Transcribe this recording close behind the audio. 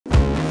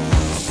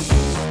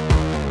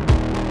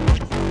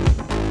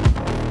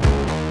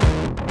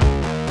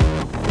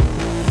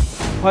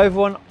Hi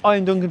everyone,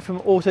 I'm Duncan from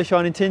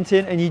Autoshine and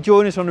Tinting, and you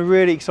join us on a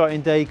really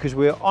exciting day because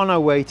we're on our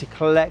way to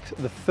collect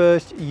the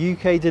first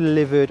UK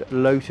delivered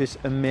Lotus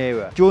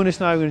Emira. Join us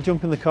now, we're going to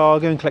jump in the car,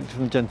 go and collect it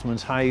from the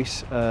gentleman's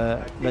house.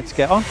 Let's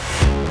get on.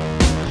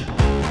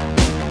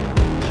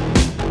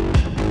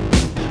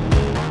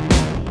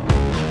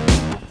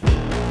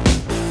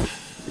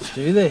 Let's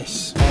do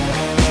this.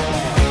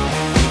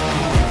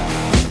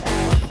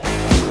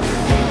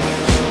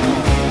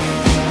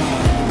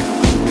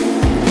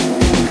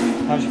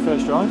 How's your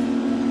first drive?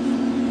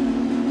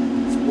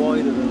 It's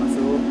wider than I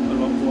thought, a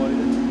lot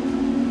wider.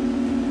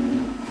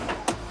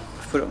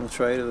 I put it on the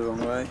trailer the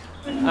wrong way.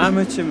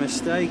 Amateur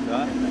mistake,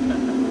 that.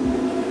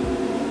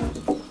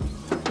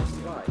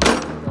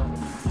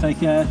 Take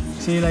care,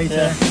 see you later.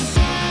 Yeah.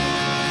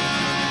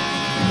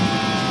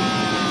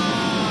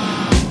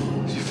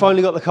 So we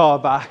finally got the car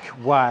back.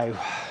 Wow,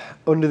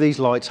 under these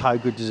lights, how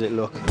good does it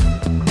look?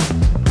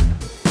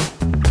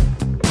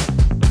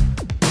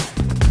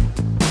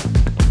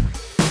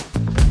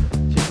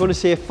 Want to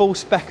see a full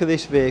spec of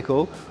this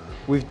vehicle,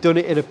 we've done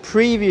it in a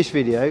previous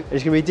video.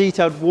 There's going to be a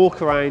detailed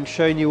walk around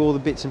showing you all the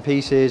bits and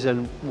pieces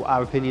and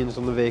our opinions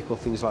on the vehicle,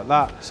 things like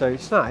that. So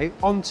it's now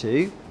on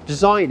to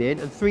designing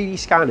and 3D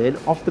scanning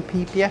of the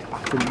PPF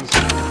patterns.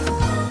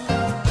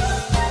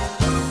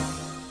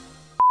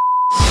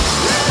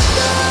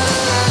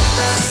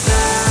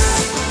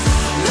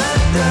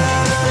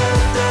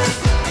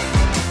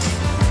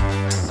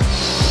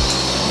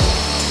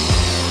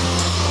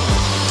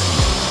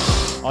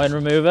 Iron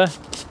remover.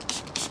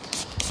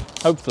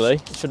 Hopefully,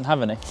 it shouldn't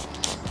have any.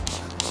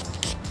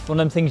 One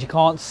of them things you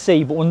can't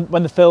see, but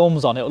when the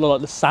film's on, it'll look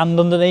like the sand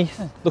underneath.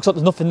 Looks like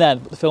there's nothing there,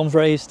 but the film's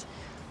raised.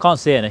 Can't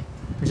see any,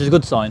 which is a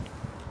good sign.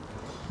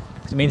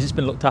 Because it means it's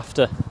been looked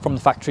after from the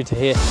factory to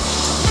here.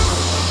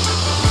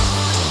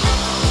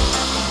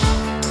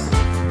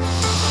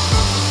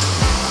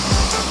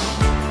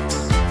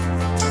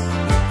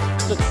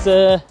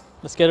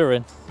 Let's get her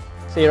in.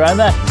 See you around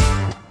there.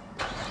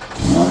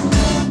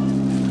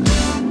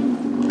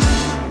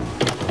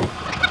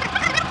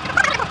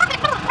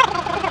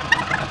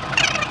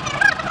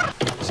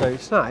 So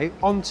it's now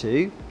on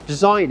to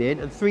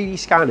designing and 3D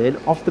scanning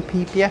of the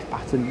PPF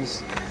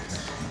patterns.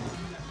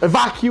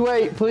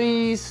 Evacuate,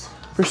 please.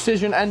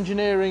 Precision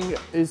engineering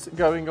is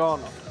going on.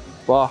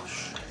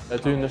 Bosh. They're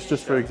doing this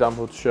just for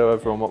example to show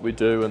everyone what we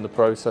do and the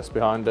process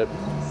behind it.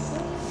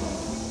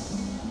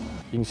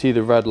 You can see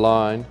the red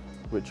line,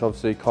 which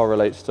obviously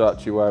correlates to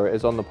actually where it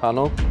is on the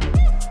panel.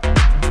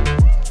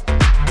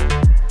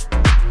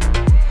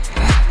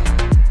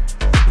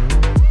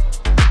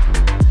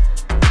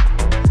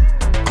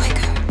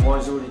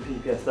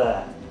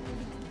 There.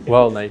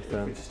 Well,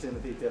 Nathan,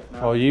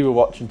 while you were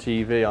watching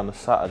TV on a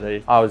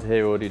Saturday, I was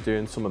here already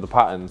doing some of the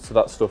patterns, so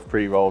that stuff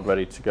pre-rolled,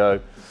 ready to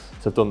go.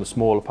 So I've done the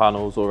smaller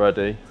panels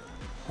already,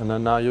 and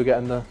then now you're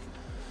getting the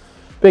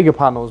bigger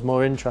panels,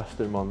 more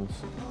interesting ones.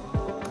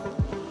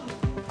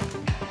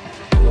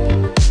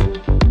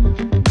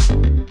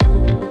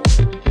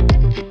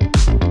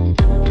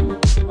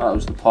 That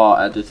was the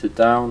part edited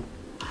down,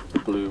 the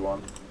blue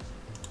one.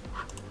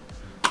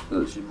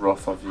 It's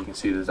rough, obviously you can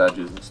see there's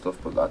edges and stuff,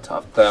 but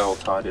they're all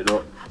tidied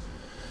up.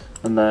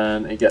 And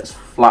then it gets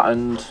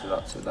flattened, so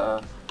that's it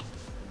there.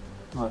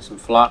 Nice and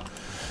flat.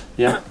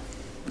 Yeah,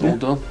 all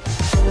done.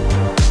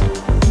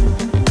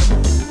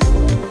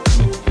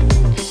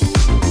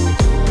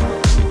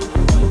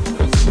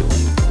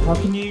 How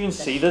can you even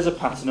see there's a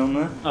pattern on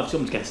there?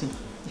 I'm guessing.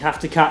 You have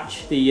to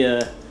catch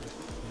the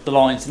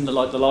lines in the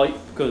light,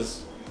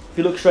 because if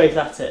you look straight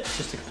at it, it's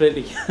just a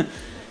completely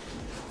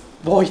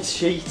white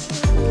sheet.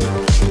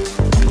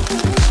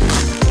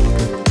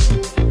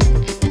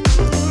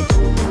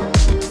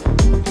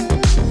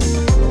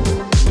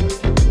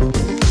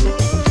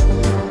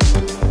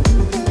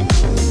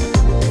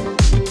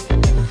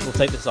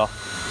 Take this off.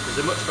 Is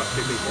there much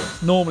factory people?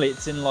 Normally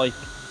it's in like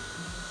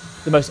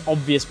the most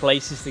obvious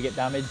places to get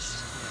damaged.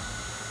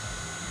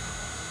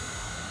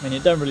 I mean,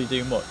 it don't really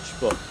do much,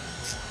 but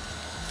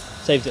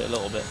saves it a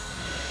little bit.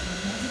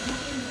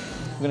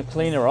 I'm gonna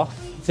clean her off.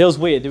 It feels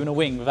weird doing a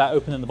wing without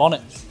opening the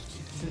bonnet.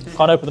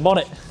 Can't open the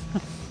bonnet.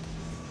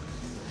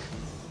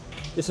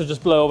 This will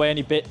just blow away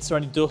any bits or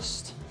any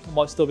dust that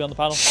might still be on the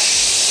panel.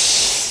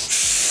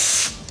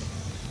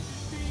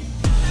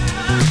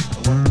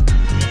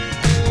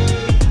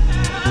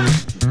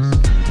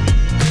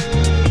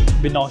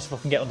 It'd be nice if I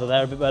can get under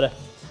there a bit better.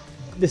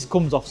 This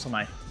comes off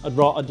somehow.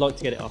 I'd like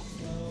to get it off.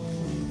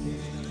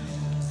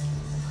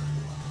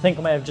 I think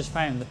I may have just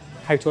found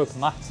how to open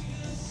that.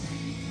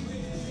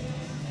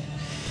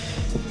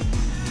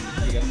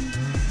 There you go.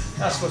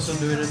 That's what's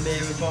under an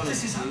Emira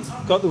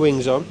bonnet. Got the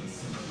wings on,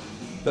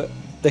 but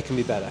they can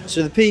be better.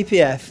 So the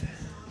PPF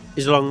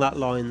is along that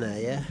line there,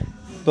 yeah?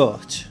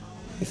 But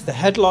if the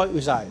headlight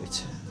was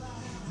out,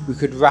 we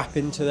could wrap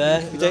into there.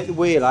 If we take the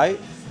wheel out,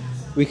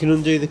 we can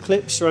undo the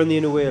clips around the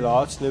inner wheel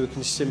arch, and then we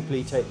can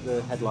simply take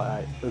the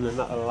headlight out, and then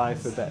that'll allow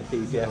for a better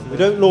PPF. We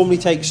don't normally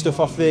take stuff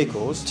off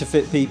vehicles to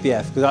fit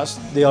PPF, because that's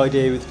the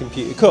idea with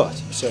computer cut.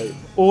 So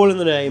all in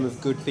the name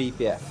of good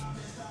PPF.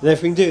 Then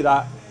if we can do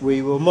that,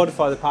 we will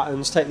modify the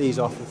patterns, take these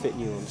off and fit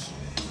new ones.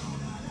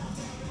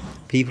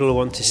 People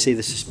want to see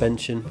the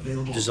suspension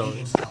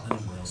design,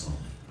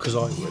 because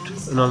I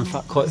would, and I'm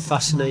quite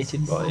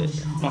fascinated by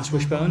it. Nice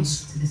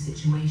wishbones.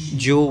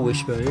 Dual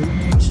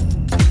wishbones.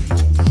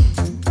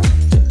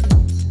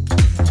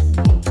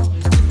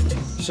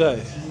 So,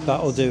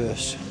 that'll do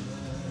us.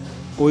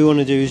 All we want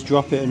to do is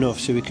drop it enough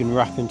so we can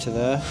wrap into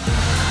there.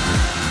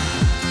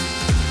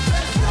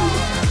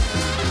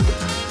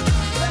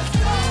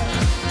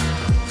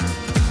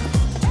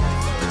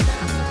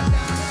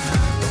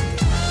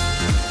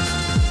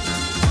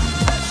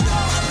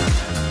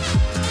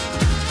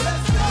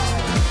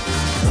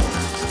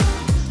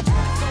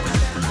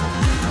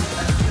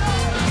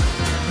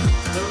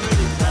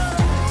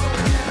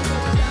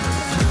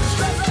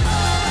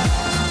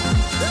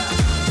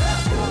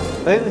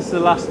 I think this is the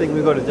last thing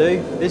we've got to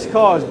do. This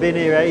car has been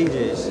here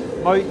ages.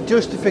 My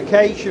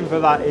justification for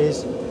that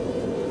is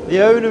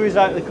the owner is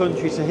out of the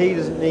country, so he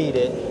doesn't need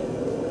it.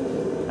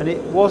 And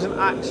it wasn't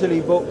actually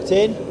booked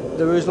in.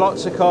 There was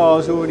lots of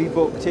cars already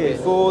booked in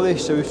for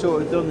this, so we've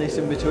sort of done this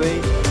in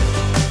between.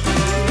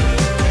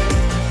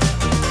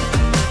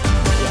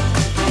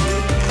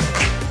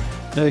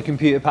 No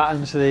computer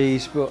patterns for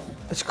these, but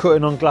it's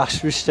cutting on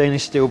glass with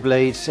stainless steel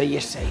blades, so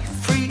you're safe.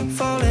 Free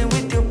falling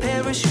with your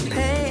parachute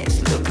pants.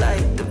 Look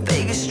like the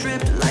Vegas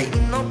Strip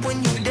lighting up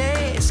when you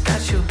dance.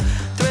 Got your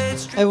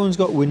threads. Everyone's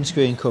got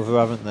windscreen cover,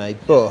 haven't they?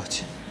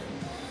 But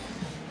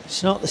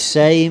it's not the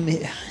same.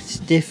 It's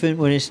different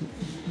when it's...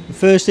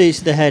 Firstly,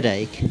 it's the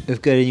headache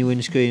of getting your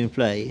windscreen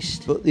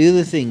replaced. But the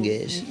other thing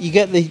is, you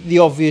get the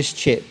obvious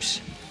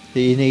chips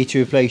that you need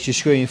to replace your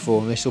screen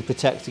for, and this will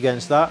protect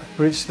against that.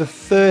 But it's the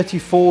 30,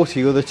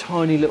 40 or the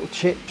tiny little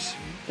chips,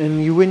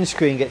 and your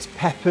windscreen gets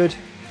peppered.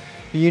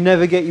 You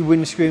never get your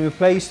windscreen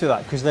replaced for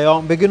that because they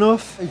aren't big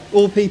enough.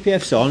 All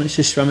PPF's on, it's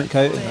just ceramic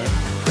coating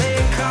now.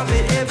 Red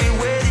carpet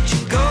everywhere that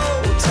you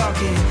go.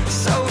 Talking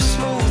so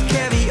smooth,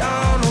 carry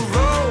on the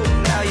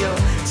road. Now you're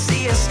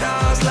seeing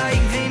stars like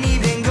Vinny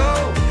Van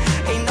Gogh.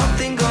 Ain't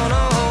nothing gonna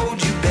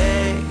hold you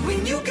back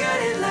when you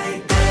got it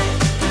like that.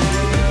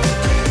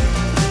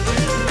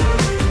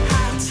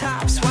 High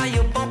tops while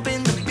you're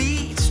bumping the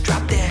beats.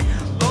 Drop that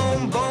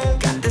boom boom,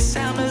 got the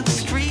sound of the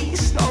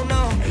streets. Oh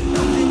no, ain't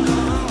nothing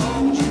gonna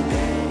hold you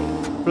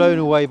back. Blown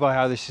away by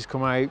how this has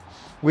come out.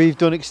 We've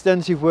done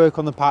extensive work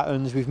on the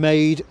patterns. We've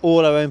made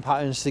all our own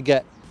patterns to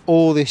get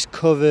all this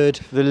covered.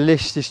 The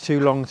list is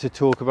too long to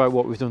talk about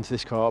what we've done to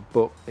this car,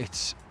 but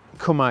it's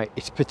come out,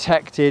 it's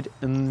protected,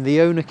 and the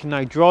owner can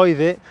now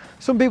drive it.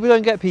 Some people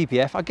don't get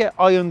PPF,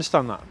 I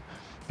understand that,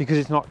 because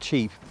it's not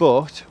cheap,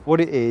 but what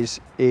it is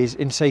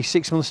in say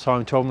 6 months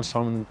time, 12 months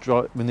time,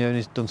 when the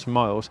owner's done some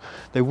miles,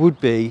 there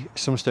would be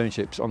some stone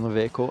chips on the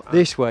vehicle.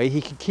 This way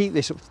he can keep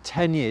this up to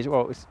 10 years,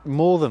 well it's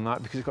more than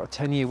that because it's got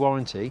a 10-year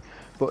warranty,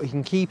 but he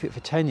can keep it for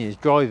 10 years,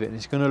 drive it, and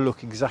it's going to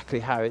look exactly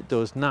how it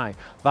does now.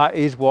 That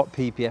is what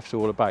PPF's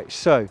all about.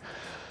 So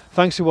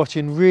thanks for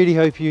watching, really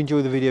hope you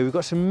enjoyed the video. We've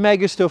got some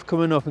mega stuff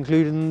coming up,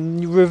 including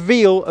the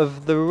reveal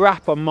of the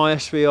wrap on my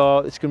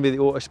SVR. It's going to be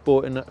the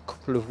Autosport in a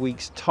couple of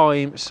weeks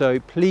time,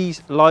 so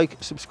please like,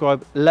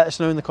 subscribe, let us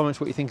know in the comments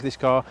what you think of this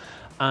car,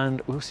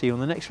 and we'll see you on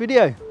the next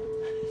video.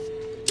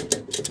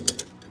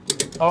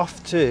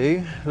 Off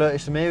to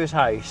Lotus Emira's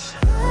house.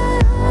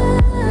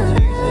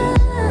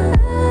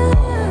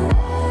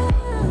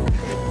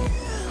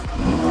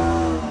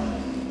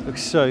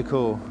 Looks so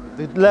cool.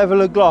 The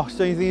level of gloss,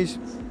 don't you think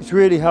it's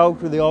really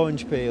helped with the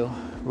orange peel?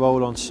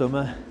 Roll on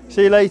summer.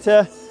 See you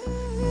later.